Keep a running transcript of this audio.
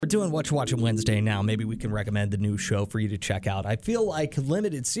doing Watchin' Wednesday now. Maybe we can recommend a new show for you to check out. I feel like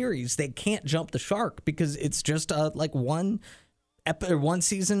limited series, they can't jump the shark because it's just like one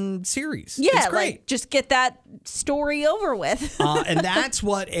season series. Yeah, it's great. like just get that story over with. And that's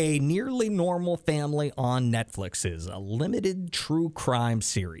what a Nearly Normal Family on Netflix is, a limited true crime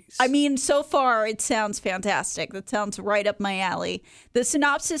series. I mean, so far it sounds fantastic. That sounds right up my alley. The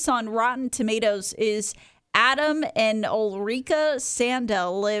synopsis on Rotten Tomatoes is Adam and Ulrika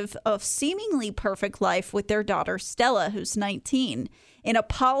Sandel live a seemingly perfect life with their daughter Stella, who's 19, in a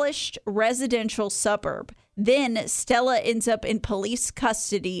polished residential suburb. Then Stella ends up in police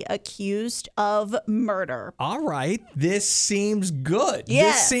custody accused of murder. All right. This seems good.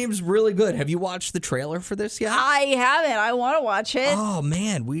 Yeah. This seems really good. Have you watched the trailer for this yet? I haven't. I want to watch it. Oh,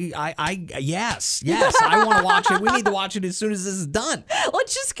 man. Yes. I want to watch it. We need to watch it as soon as this is done.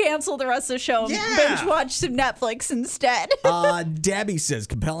 Let's just cancel the rest of the show and binge watch some Netflix instead. Debbie says,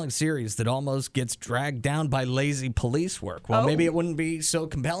 compelling series that almost gets dragged down by lazy police work. Well, maybe it wouldn't be so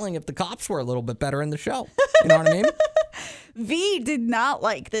compelling if the cops were a little bit better in the show. You know what I mean? V did not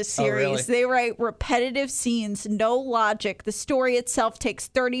like this series. Really? They write repetitive scenes, no logic. The story itself takes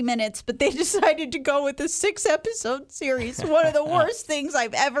 30 minutes, but they decided to go with a 6-episode series. One of the worst things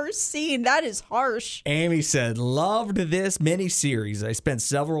I've ever seen. That is harsh. Amy said, loved this miniseries. I spent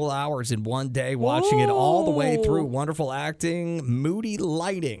several hours in one day watching it all the way through. Wonderful acting, moody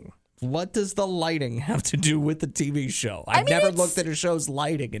lighting. What does the lighting have to do with the TV show? I've never looked at a show's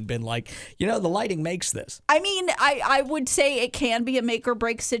lighting and been like, the lighting makes this. I mean, I would say it can be a make or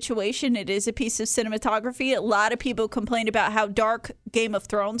break situation. It is a piece of cinematography. A lot of people complained about how dark Game of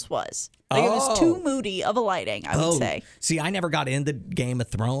Thrones was. Like, it was too moody of a lighting, I would say. See, I never got into Game of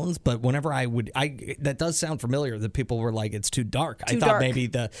Thrones, but whenever that does sound familiar, that people were like, it's too dark. I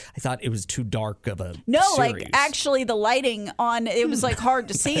thought it was too dark of a series. Like actually the lighting on, it was like hard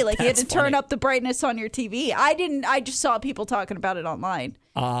to see. Like you had to turn up the brightness on your TV. I just saw people talking about it online.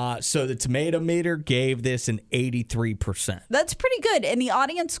 So the tomato meter gave this an 83%. That's pretty good. And the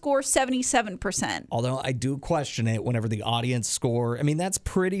audience score, 77%. Although I do question it whenever the audience score, I mean, that's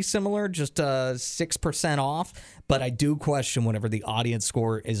pretty similar, just 6% off. But I do question whenever the audience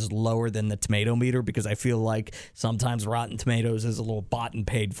score is lower than the tomato meter because I feel like sometimes Rotten Tomatoes is a little bought and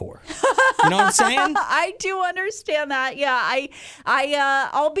paid for. You know what I'm saying? I do understand that. Yeah,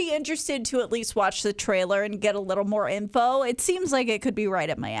 I'll be interested to at least watch the trailer and get a little more info. It seems like it could be right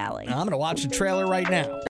up my alley. I'm going to watch the trailer right now.